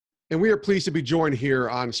And we are pleased to be joined here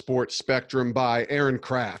on Sports Spectrum by Aaron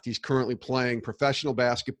Kraft. He's currently playing professional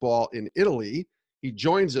basketball in Italy. He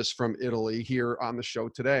joins us from Italy here on the show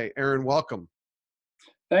today. Aaron, welcome.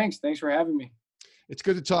 Thanks for having me. It's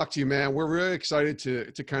good to talk to you, man. We're really excited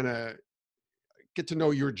to kind of get to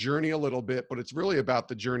know your journey a little bit, but it's really about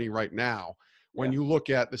the journey right now. When you look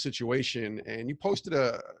at the situation, and you posted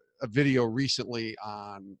a video recently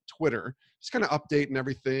on Twitter, just kind of updating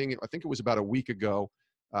everything. I think it was about a week ago.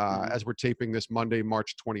 As we're taping this Monday,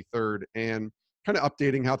 March 23rd, and kind of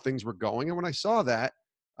updating how things were going. And when I saw that,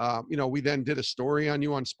 we then did a story on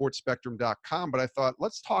you on sportspectrum.com, but I thought,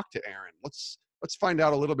 let's talk to Aaron. Let's find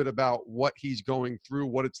out a little bit about what he's going through,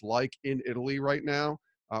 what it's like in Italy right now.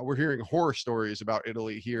 We're hearing horror stories about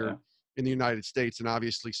Italy here in the United States, and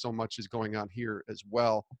obviously so much is going on here as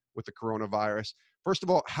well with the coronavirus. First of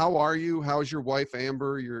all, how are you? How's your wife,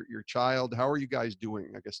 Amber, your child? How are you guys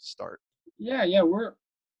doing, I guess, to start? Yeah,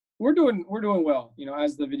 we're doing well. You know,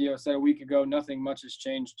 as the video said a week ago, nothing much has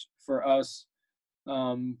changed for us.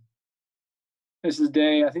 This is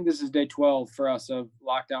day 12 for us of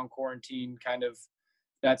lockdown, quarantine, kind of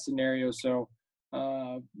that scenario. So,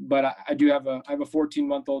 but I have a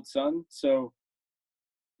 14-month-old son, so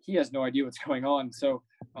he has no idea what's going on. So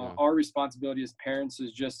our responsibility as parents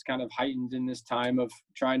is just kind of heightened in this time of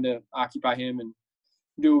trying to occupy him and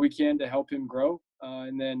do what we can to help him grow.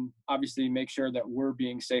 And then obviously make sure that we're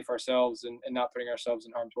being safe ourselves and not putting ourselves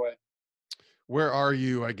in harm's way. Where are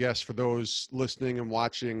you, I guess, for those listening and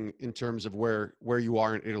watching, in terms of where you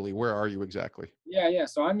are in Italy? Where are you exactly? Yeah.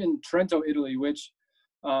 So I'm in Trento, Italy, which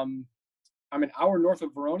I'm an hour north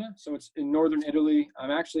of Verona. So it's in northern Italy.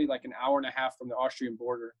 I'm actually like an hour and a half from the Austrian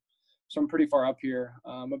border. So I'm pretty far up here.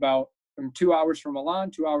 I'm 2 hours from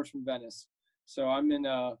Milan, 2 hours from Venice. So I'm in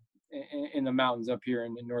the mountains up here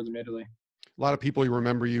in northern Italy. A lot of people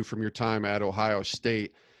remember you from your time at Ohio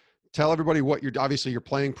State. Tell everybody obviously you're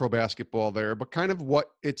playing pro basketball there, but kind of what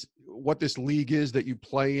this league is that you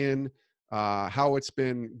play in, how it's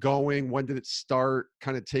been going, when did it start,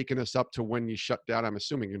 kind of taking us up to when you shut down. I'm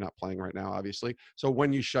assuming you're not playing right now, obviously. So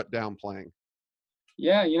when you shut down playing.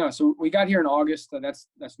 Yeah, so we got here in August.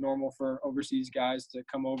 That's normal for overseas guys to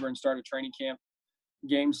come over and start a training camp.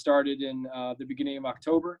 Games started in the beginning of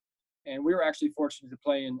October. And we were actually fortunate to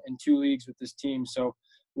play in 2 leagues with this team. So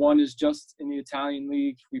one is just in the Italian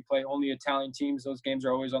league. We play only Italian teams. Those games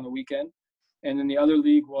are always on the weekend. And then the other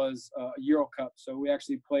league was a Euro Cup. So we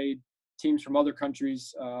actually played teams from other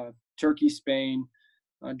countries, Turkey, Spain,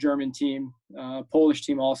 German team, Polish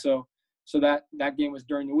team also. So that game was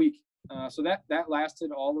during the week. So that lasted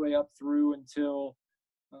all the way up through until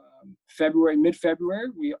February, mid-February.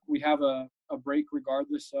 We have a break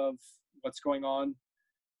regardless of what's going on.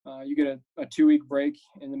 You get a 2-week break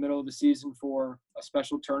in the middle of the season for a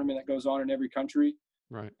special tournament that goes on in every country.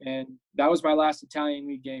 Right. And that was my last Italian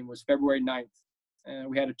league game, was February 9th. And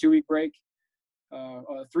we had a 2-week break,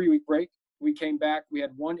 a 3-week break. We came back. We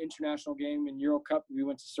had 1 international game in Euro Cup. We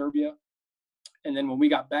went to Serbia. And then when we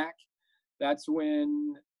got back, that's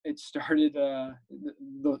when it started,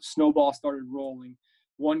 the snowball started rolling.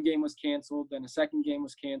 1 game was canceled, then a second game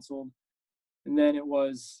was canceled. And then it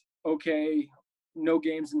was, okay, no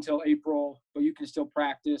games until April, but you can still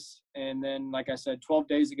practice. And then, like I said, 12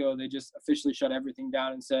 days ago, they just officially shut everything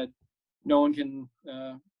down and said no one can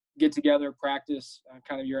get together, practice.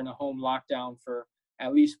 Kind of you're in a home lockdown for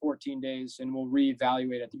at least 14 days, and we'll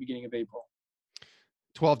reevaluate at the beginning of April.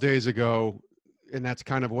 12 days ago, and that's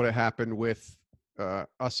kind of what happened with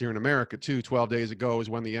us here in America too. 12 days ago is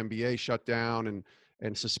when the NBA shut down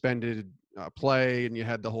and suspended play, and you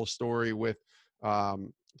had the whole story with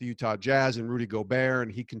the Utah Jazz and Rudy Gobert,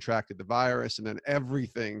 and he contracted the virus, and then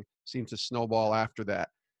everything seemed to snowball after that.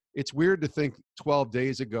 It's weird to think 12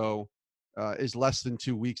 days ago is less than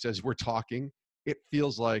 2 weeks as we're talking. It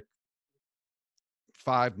feels like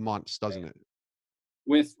 5 months, doesn't it?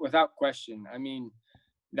 Without question. I mean,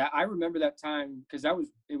 that I remember that time because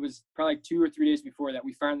it was probably like 2 or 3 days before that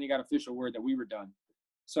we finally got official word that we were done.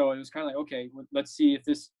 So it was kind of like, okay, let's see if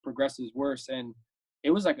this progresses worse. And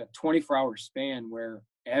it was like a 24-hour span where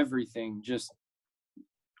everything just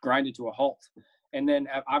grinded to a halt. And then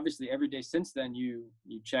obviously every day since then, you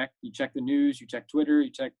check the news, you check Twitter,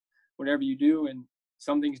 you check whatever you do, and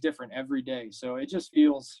something's different every day. So it just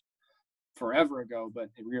feels forever ago, but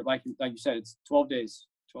like you said, it's 12 days.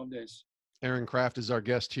 Aaron Kraft is our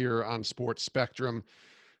guest here on Sports Spectrum.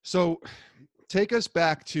 So take us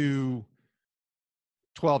back to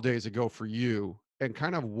 12 days ago for you and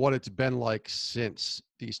kind of what it's been like since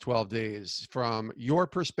these 12 days from your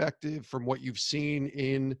perspective, from what you've seen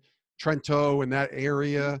in Trento and that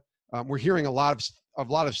area. We're hearing a lot of a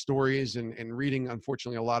lot of stories and reading,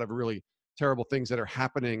 unfortunately, a lot of really terrible things that are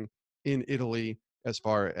happening in Italy as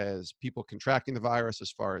far as people contracting the virus,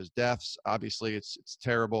 as far as deaths. Obviously, it's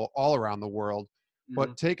terrible all around the world. Mhm.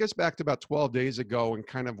 But take us back to about 12 days ago and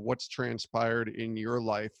kind of what's transpired in your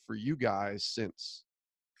life for you guys since.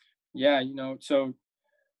 Yeah, so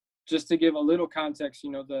just to give a little context,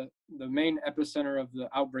 the main epicenter of the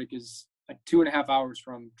outbreak is like 2.5 hours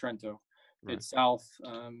from Trento. Right. It's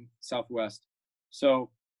southwest.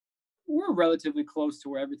 So we're relatively close to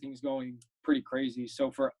where everything's going pretty crazy.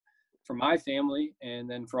 So for my family, and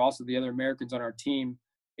then for also the other Americans on our team,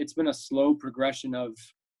 it's been a slow progression of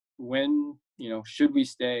when, should we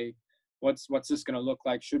stay? What's this going to look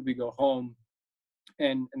like? Should we go home?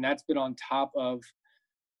 And that's been on top of,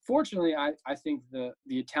 fortunately, I think the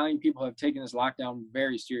Italian people have taken this lockdown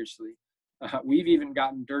very seriously. We've even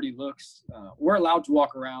gotten dirty looks. We're allowed to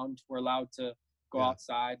walk around. We're allowed to go Yeah.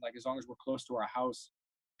 outside, like as long as we're close to our house.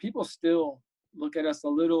 People still look at us a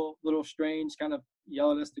little strange, kind of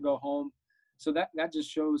yell at us to go home. So that just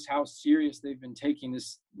shows how serious they've been taking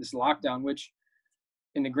this lockdown, which,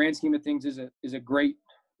 in the grand scheme of things, is a great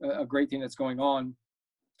thing that's going on.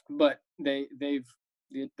 But the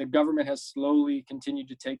government has slowly continued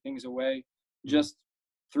to take things away. Mm. Just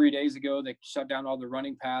 3 days ago, they shut down all the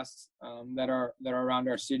running paths that are around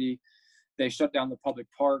our city. They shut down the public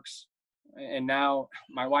parks. And now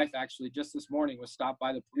my wife actually just this morning was stopped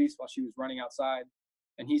by the police while she was running outside.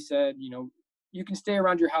 And he said, you can stay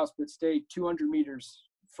around your house, but stay 200 meters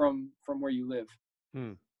from where you live.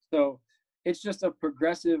 Hmm. So it's just a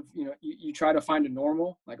progressive, you try to find a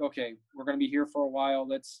normal, like, okay, we're going to be here for a while.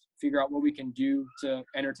 Let's figure out what we can do to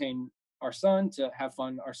entertain our son, to have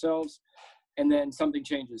fun ourselves. And then something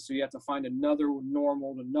changes. So you have to find another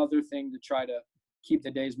normal, another thing to try to keep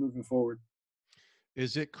the days moving forward.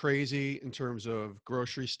 Is it crazy in terms of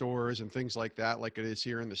grocery stores and things like that, like it is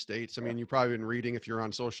here in the States? I mean, you've probably been reading, if you're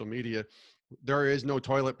on social media, there is no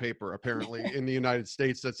toilet paper apparently in the United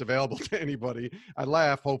States that's available to anybody. I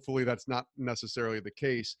laugh. Hopefully that's not necessarily the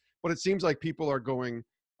case, but it seems like people are going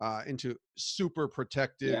into super Yeah.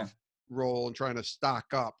 protective role and trying to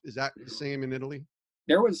stock up. Is that the same in Italy?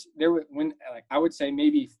 There was when, like, I would say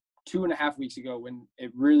maybe 2.5 weeks ago, when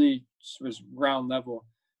it really was ground level,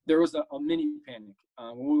 there was a mini panic.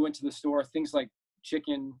 When we went to the store, things like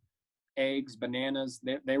chicken, eggs, bananas,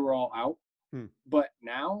 they were all out. Hmm. But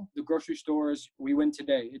now the grocery stores, we went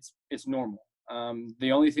today, it's normal.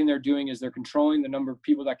 The only thing they're doing is they're controlling the number of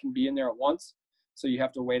people that can be in there at once. So you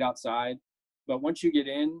have to wait outside. But once you get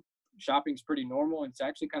in, shopping's pretty normal. And it's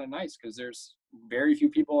actually kind of nice because there's very few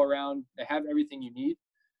people around. They have everything you need.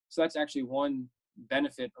 So that's actually one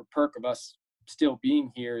benefit or perk of us still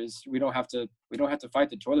being here, is we don't have to fight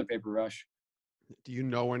the toilet paper rush. Do you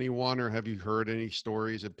know anyone or have you heard any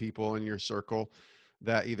stories of people in your circle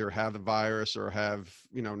that either have the virus or have,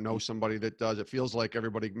 know somebody that does? It feels like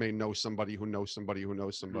everybody may know somebody who knows somebody who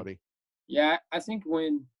knows Mhm. somebody. Yeah, I think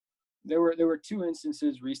when there were two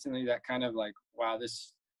instances recently that kind of like, wow,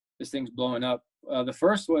 this thing's blowing up. The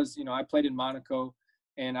first was, I played in Monaco,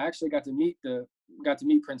 and I actually got to meet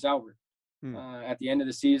Prince Albert Hmm. at the end of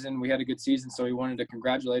the season. We had a good season, so he wanted to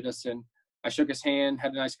congratulate us, and I shook his hand,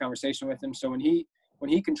 had a nice conversation with him. So when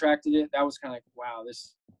he contracted it, that was kind of like, wow,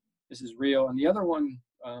 this is real. And the other one,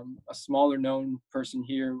 a smaller known person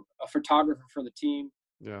here, a photographer for the team,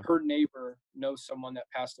 Yeah. her neighbor knows someone that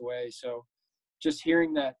passed away. So just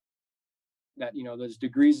hearing that those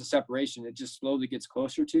degrees of separation, it just slowly gets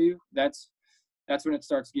closer to you. That's when it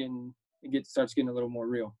starts getting a little more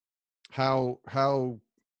real. How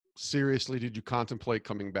seriously did you contemplate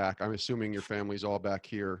coming back? I'm assuming your family's all back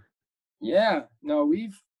here. Yeah, no,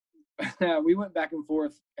 we went back and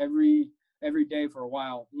forth every day for a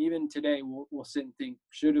while. Even today, we'll sit and think,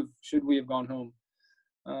 should we have gone home?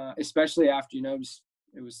 Especially after,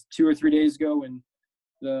 it was 2 or 3 days ago when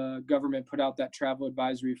the government put out that travel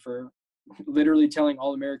advisory for literally telling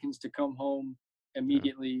all Americans to come home Yeah.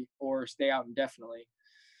 immediately or stay out indefinitely.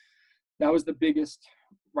 That was the biggest.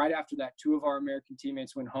 Right after that, two of our American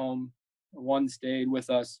teammates went home. One stayed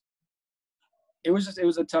with us. It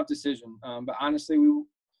was a tough decision. But honestly,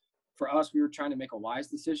 for us, we were trying to make a wise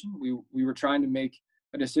decision. We were trying to make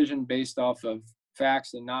a decision based off of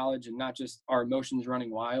facts and knowledge, and not just our emotions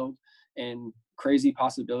running wild and crazy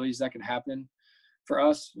possibilities that could happen. For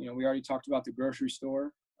us, we already talked about the grocery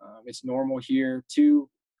store. It's normal here too.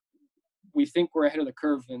 We think we're ahead of the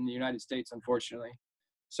curve in the United States, unfortunately.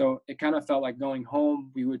 So it kind of felt like going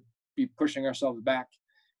home, we would be pushing ourselves back.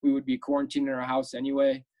 We would be quarantining in our house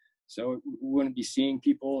anyway. So we wouldn't be seeing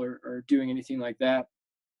people or doing anything like that.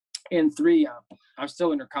 And three, I'm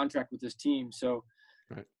still under contract with this team. So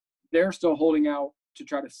Right. they're still holding out to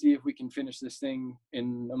try to see if we can finish this thing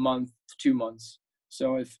in a month, 2 months.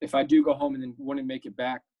 So if I do go home and then wouldn't make it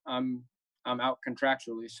back, I'm out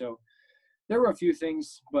contractually. So there were a few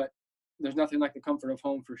things, but there's nothing like the comfort of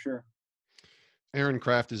home for sure. Aaron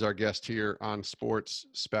Kraft is our guest here on Sports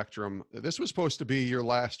Spectrum. This was supposed to be your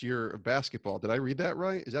last year of basketball. Did I read that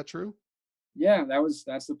right? Is that true? Yeah,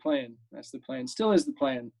 that's the plan. That's the plan. Still is the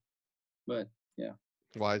plan, but yeah.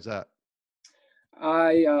 Why is that?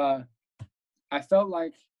 I felt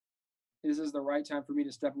like this is the right time for me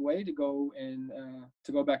to step away to go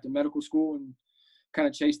back to medical school and kind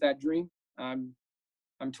of chase that dream. I'm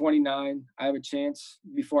 29. I have a chance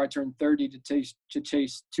before I turn 30 to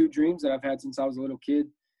chase two dreams that I've had since I was a little kid,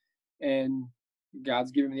 and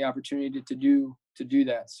God's given me the opportunity to do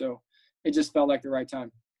that. So it just felt like the right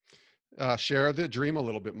time. Share the dream a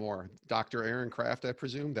little bit more. Dr. Aaron Kraft, I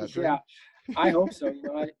presume, that dream? Yeah, I hope so.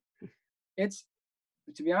 It's,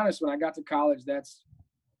 to be honest, when I got to college,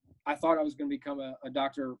 I thought I was going to become a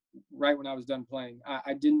doctor right when I was done playing.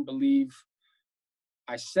 I didn't believe.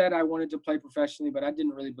 I said I wanted to play professionally, but I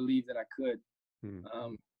didn't really believe that I could.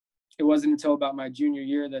 It wasn't until about my junior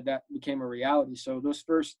year that became a reality. So those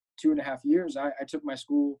first 2.5 years, I took my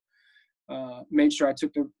school, made sure I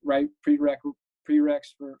took the right prereqs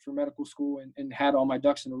for medical school and had all my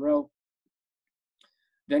ducks in a row.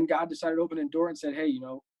 Then God decided to open a door and said, hey,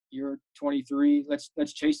 you're 23. Let's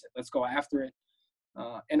chase it. Let's go after it.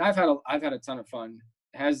 And I've had a ton of fun.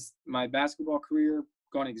 Has my basketball career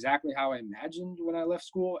gone exactly how I imagined when I left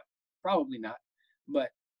school? Probably not. But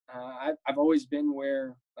I've always been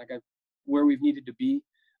where we've needed to be.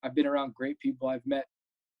 I've been around great people. I've met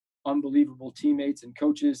unbelievable teammates and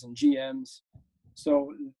coaches and GMs.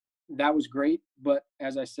 So that was great. But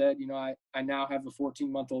as I said, I now have a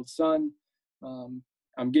 14-month-old son.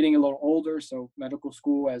 I'm getting a little older, so medical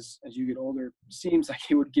school, as you get older, seems like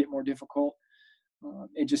it would get more difficult.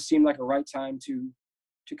 It just seemed like a right time to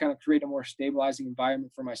kind of create a more stabilizing environment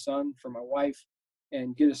for my son, for my wife,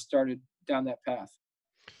 and get us started down that path.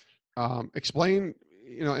 Explain,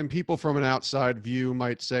 and people from an outside view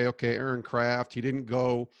might say, okay, Aaron Kraft, he didn't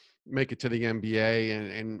go make it to the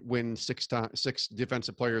NBA and win six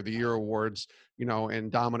Defensive Player of the Year awards,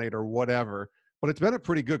 and dominate or whatever. But it's been a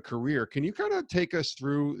pretty good career. Can you kind of take us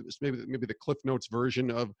through maybe the Cliff Notes version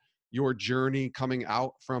of your journey coming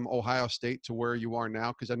out from Ohio State to where you are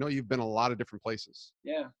now? Because I know you've been a lot of different places.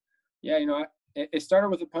 Yeah. It started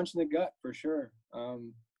with a punch in the gut for sure.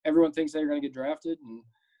 Everyone thinks they're going to get drafted, and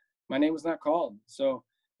my name was not called. So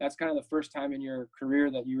that's kind of the first time in your career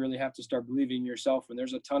that you really have to start believing in yourself when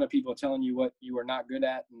there's a ton of people telling you what you are not good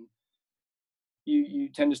at, and you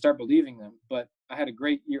tend to start believing them. But I had a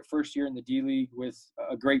great first year in the D League with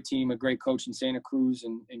a great team, a great coach in Santa Cruz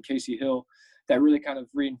and Casey Hill that really kind of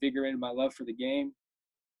reinvigorated my love for the game.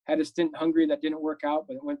 Had a stint in Hungary that didn't work out,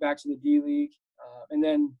 but went back to the D League. And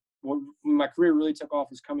then when my career really took off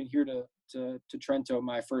was coming here to Trento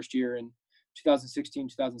my first year in 2016,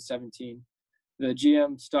 2017. The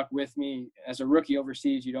GM stuck with me as a rookie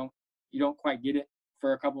overseas. You don't quite get it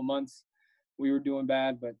for a couple months. We were doing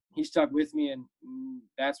bad, but he stuck with me, and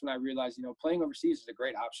that's when I realized, playing overseas is a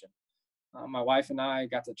great option. My wife and I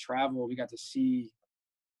got to travel. We got to see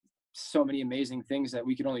so many amazing things that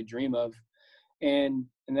we could only dream of. And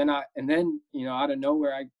then out of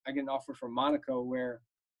nowhere, I get an offer from Monaco, where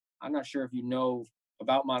I'm not sure if you know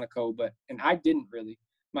about Monaco, and I didn't really.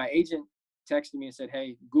 My agent texted me and said,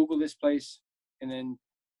 hey, Google this place and then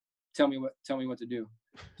tell me what to do.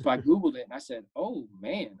 So I Googled it and I said, oh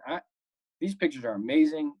man, these pictures are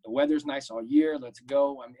amazing. The weather's nice all year. Let's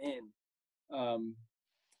go. I'm in.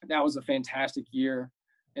 That was a fantastic year.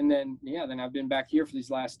 And then I've been back here for these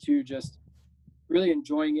last two, just really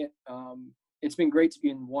enjoying it. It's been great to be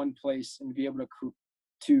in one place and be able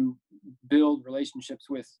to build relationships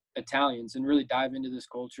with Italians and really dive into this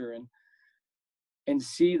culture and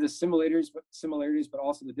see the similarities, but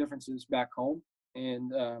also the differences back home.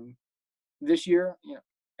 And this year,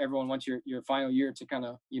 everyone wants your final year to kind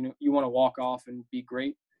of, you want to walk off and be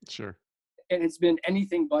great. Sure. And it's been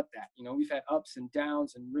anything but that. We've had ups and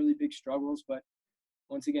downs and really big struggles, but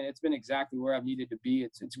once again, it's been exactly where I've needed to be.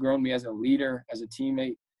 It's grown me as a leader, as a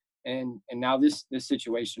teammate, and now this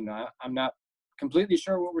situation. I'm not completely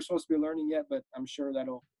sure what we're supposed to be learning yet, but I'm sure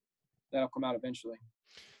that'll come out eventually.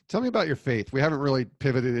 Tell me about your faith. We haven't really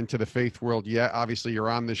pivoted into the faith world yet. Obviously, you're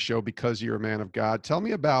on this show because you're a man of God. Tell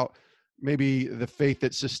me about maybe the faith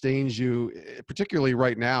that sustains you, particularly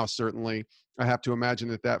right now. Certainly, I have to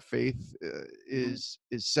imagine that faith is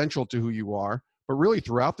central to who you are, but really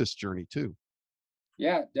throughout this journey too.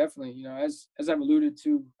 Yeah, definitely. As I've alluded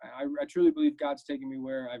to, I truly believe God's taken me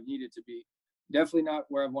where I've needed to be. definitely not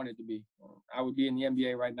where I wanted to be. I would be in the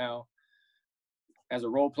NBA right now as a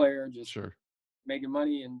role player, just Sure. making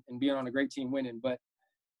money and being on a great team winning. But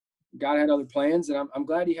God had other plans, and I'm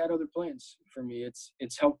glad he had other plans for me.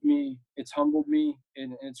 It's helped me, it's humbled me,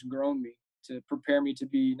 and it's grown me to prepare me to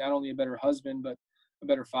be not only a better husband, but a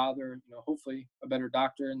better father, hopefully a better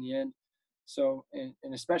doctor in the end. So,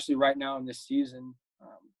 and especially right now in this season,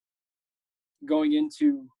 going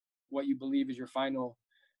into what you believe is your final,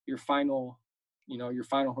 your final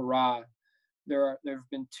hurrah. There have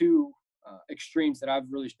been two extremes that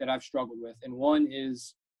I've struggled with, and one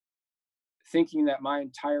is thinking that my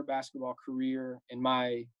entire basketball career and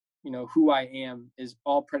my, who I am is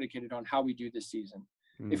all predicated on how we do this season.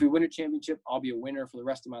 If we win a championship, I'll be a winner for the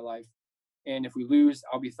rest of my life. And if we lose,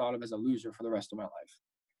 I'll be thought of as a loser for the rest of my life.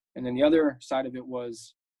 And then the other side of it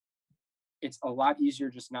was, it's a lot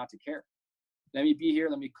easier just not to care. Let me be here.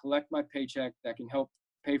 Let me collect my paycheck that can help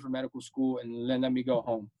pay for medical school, and then let me go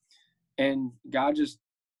home. And God just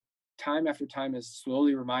time after time has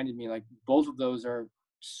slowly reminded me, like, both of those are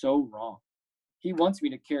so wrong. He wants me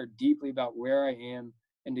to care deeply about where I am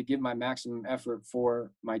and to give my maximum effort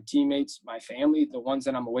for my teammates, my family, the ones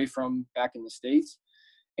that I'm away from back in the States.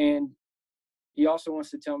 And he also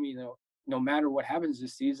wants to tell me, no matter what happens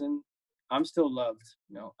this season, I'm still loved.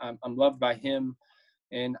 I'm loved by him,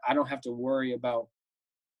 and I don't have to worry about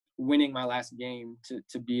winning my last game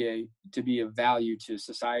to be a value to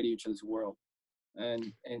society, to this world.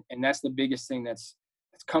 And that's the biggest thing that's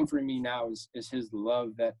comforting me now is his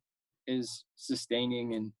love that is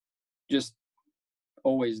sustaining and just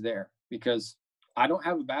always there, because I don't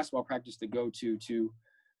have a basketball practice to go to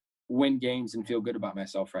win games and feel good about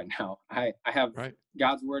myself right now. I have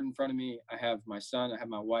God's word in front of me. I have my son, I have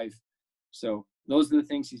my wife. So those are the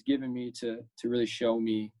things he's given me to really show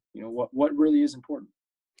me, what really is important.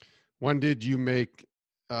 When did you make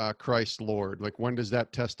Christ Lord? Like, when does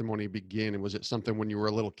that testimony begin? And was it something when you were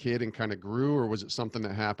a little kid and kind of grew, or was it something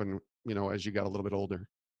that happened, as you got a little bit older?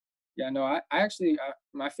 Yeah, no, I actually,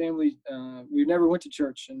 my family, we never went to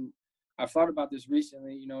church. And I've thought about this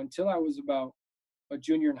recently, until I was about a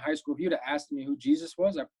junior in high school. If you'd have asked me who Jesus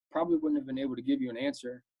was, I probably wouldn't have been able to give you an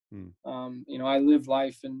answer. I lived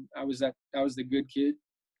life, and I was the good kid,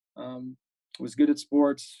 was good at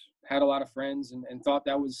sports, had a lot of friends, and thought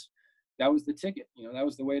that was the ticket. That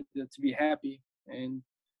was the way to be happy. And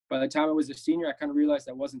by the time I was a senior, I kind of realized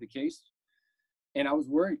that wasn't the case. And I was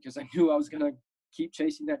worried because I knew I was going to keep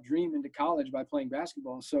chasing that dream into college by playing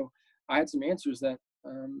basketball. So I had some answers that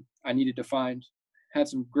I needed to find. Had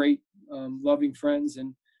some great, loving friends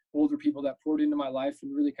and older people that poured into my life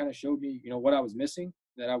and really kind of showed me, what I was missing,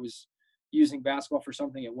 that I was using basketball for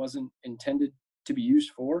something it wasn't intended to be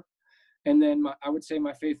used for. And then I would say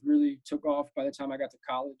my faith really took off by the time I got to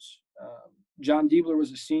college. John Diebler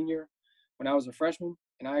was a senior when I was a freshman,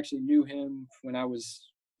 and I actually knew him when I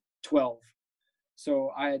was 12.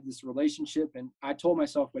 So I had this relationship, and I told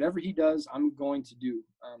myself, whatever he does, I'm going to do.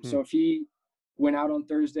 So if he went out on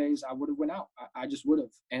Thursdays, I would have went out. I just would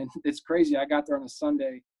have. And it's crazy. I got there on a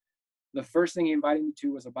Sunday. The first thing he invited me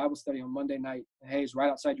to was a Bible study on Monday night. Hey, it's right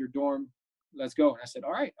outside your dorm. Let's go. And I said,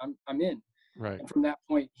 all right, I'm in. Right. And from that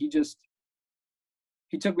point, he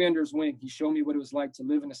took me under his wing. He showed me what it was like to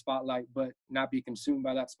live in the spotlight, but not be consumed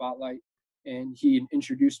by that spotlight. And he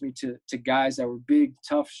introduced me to guys that were big,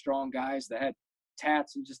 tough, strong guys that had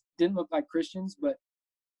tats and just didn't look like Christians, but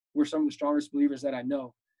were some of the strongest believers that I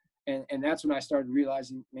know. And that's when I started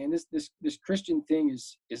realizing, man, this Christian thing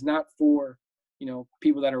is not for,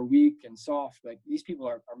 people that are weak and soft. Like, these people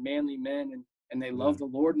are manly men, and they love the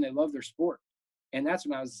Lord, and they love their sport. And that's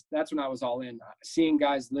when I was all in. Seeing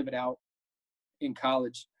guys live it out in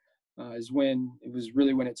college is when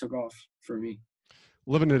it took off for me.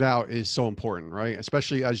 Living it out is so important, right?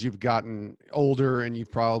 Especially as you've gotten older and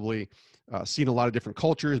you've probably seen a lot of different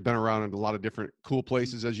cultures, been around in a lot of different cool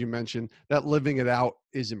places, as you mentioned. That living it out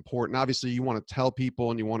is important. Obviously, you want to tell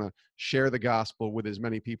people and you want to share the gospel with as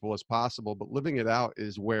many people as possible, but living it out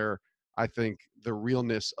is where I think the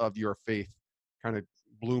realness of your faith kind of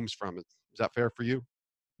blooms from. Is that fair for you?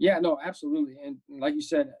 Yeah, no, absolutely. And like you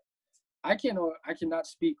said, I cannot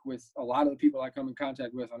speak with a lot of the people I come in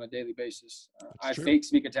contact with on a daily basis. I fake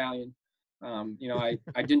speak Italian. I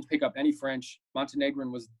didn't pick up any French. Montenegrin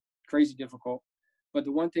was crazy difficult. But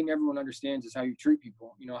the one thing everyone understands is how you treat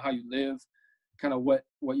people, how you live, kind of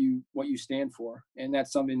what you stand for. And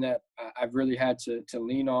that's something that I've really had to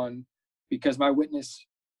lean on, because my witness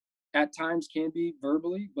at times can be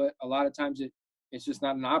verbally, but a lot of times it's just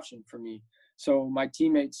not an option for me. So my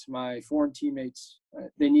teammates, my foreign teammates,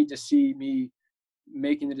 they need to see me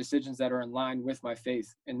making the decisions that are in line with my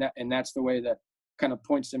faith. And that's the way that kind of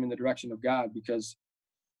points them in the direction of God, because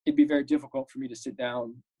it'd be very difficult for me to sit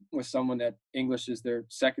down with someone that English is their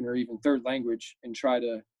second or even third language and try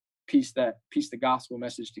to piece the gospel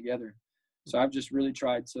message together. So I've just really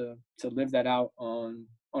tried to live that out on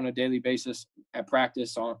a daily basis, at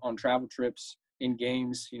practice, on travel trips, in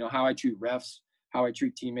games, how I treat refs, how I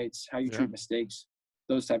treat teammates, how you treat mistakes,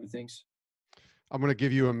 those type of things. I'm going to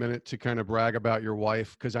give you a minute to kind of brag about your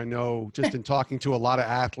wife, because I know just in talking to a lot of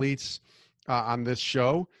athletes on this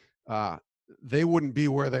show, they wouldn't be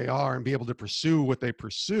where they are and be able to pursue what they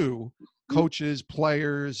pursue, coaches,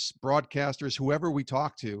 players, broadcasters, whoever we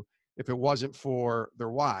talk to, if it wasn't for their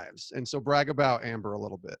wives. And so brag about Amber a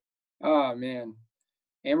little bit. Oh, man.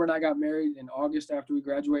 Amber and I got married in August after we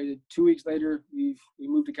graduated. 2 weeks later, we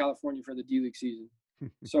moved to California for the D-League season.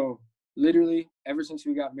 So literally, ever since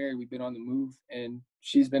we got married, we've been on the move, and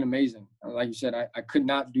she's been amazing. Like you said, I could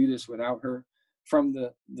not do this without her. From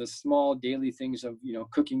the small daily things of,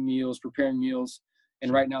 cooking meals, preparing meals,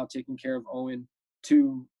 and right now taking care of Owen,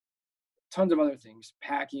 to tons of other things,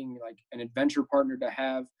 packing, like an adventure partner to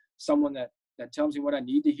have, someone that tells me what I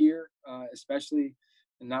need to hear, especially,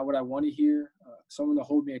 and not what I want to hear, someone to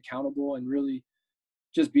hold me accountable and really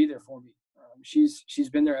just be there for me. She's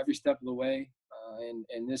been there every step of the way,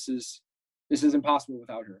 and this is impossible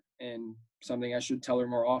without her, and something I should tell her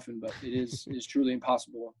more often, but it is truly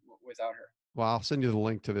impossible without her. Well, I'll send you the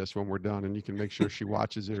link to this when we're done, and you can make sure she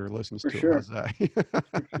watches it or listens to it. Sure. How's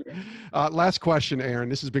that? Last question, Aaron.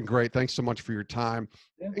 This has been great. Thanks so much for your time.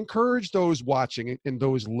 Yeah. Encourage those watching and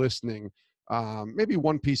those listening, maybe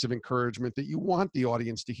one piece of encouragement that you want the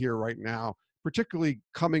audience to hear right now, particularly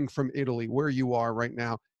coming from Italy, where you are right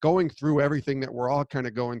now, going through everything that we're all kind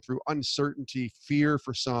of going through, uncertainty, fear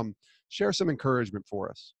for some. Share some encouragement for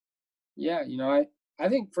us. Yeah, I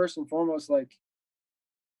think first and foremost, like,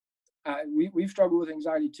 we've struggled with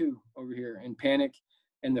anxiety too over here, and panic,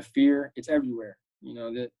 and the fear. It's everywhere,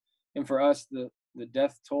 and for us, the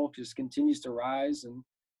death toll just continues to rise. And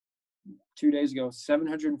 2 days ago,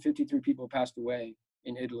 753 people passed away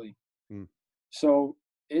in Italy. So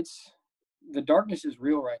the darkness is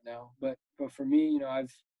real right now. But for me,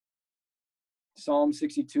 Psalm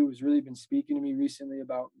 62 has really been speaking to me recently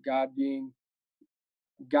about God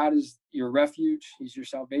is your refuge. He's your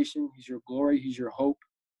salvation. He's your glory. He's your hope.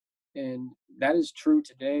 And that is true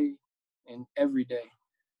today and every day.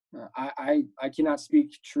 I cannot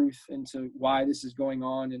speak truth into why this is going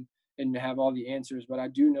on and have all the answers, but I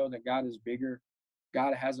do know that God is bigger.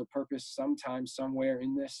 God has a purpose sometime, somewhere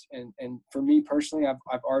in this. And for me personally,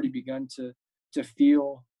 I've already begun to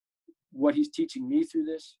feel what he's teaching me through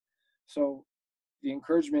this. So the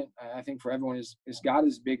encouragement, I think, for everyone is God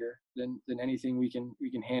is bigger than anything we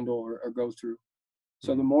can handle or go through.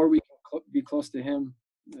 So the more we can be close to him,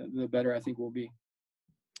 the better I think we'll be.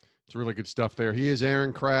 It's really good stuff there. He is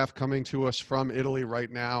Aaron Kraft, coming to us from Italy right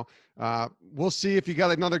now. We'll see if you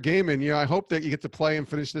got another game in you. I hope that you get to play and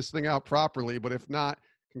finish this thing out properly. But if not,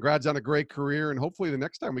 congrats on a great career. And hopefully the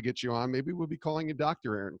next time we get you on, maybe we'll be calling you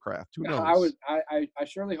Dr. Aaron Kraft. Who knows? I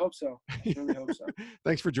surely hope so. I surely hope so.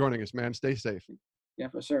 Thanks for joining us, man. Stay safe. Yeah,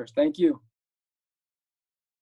 for sure. Thank you.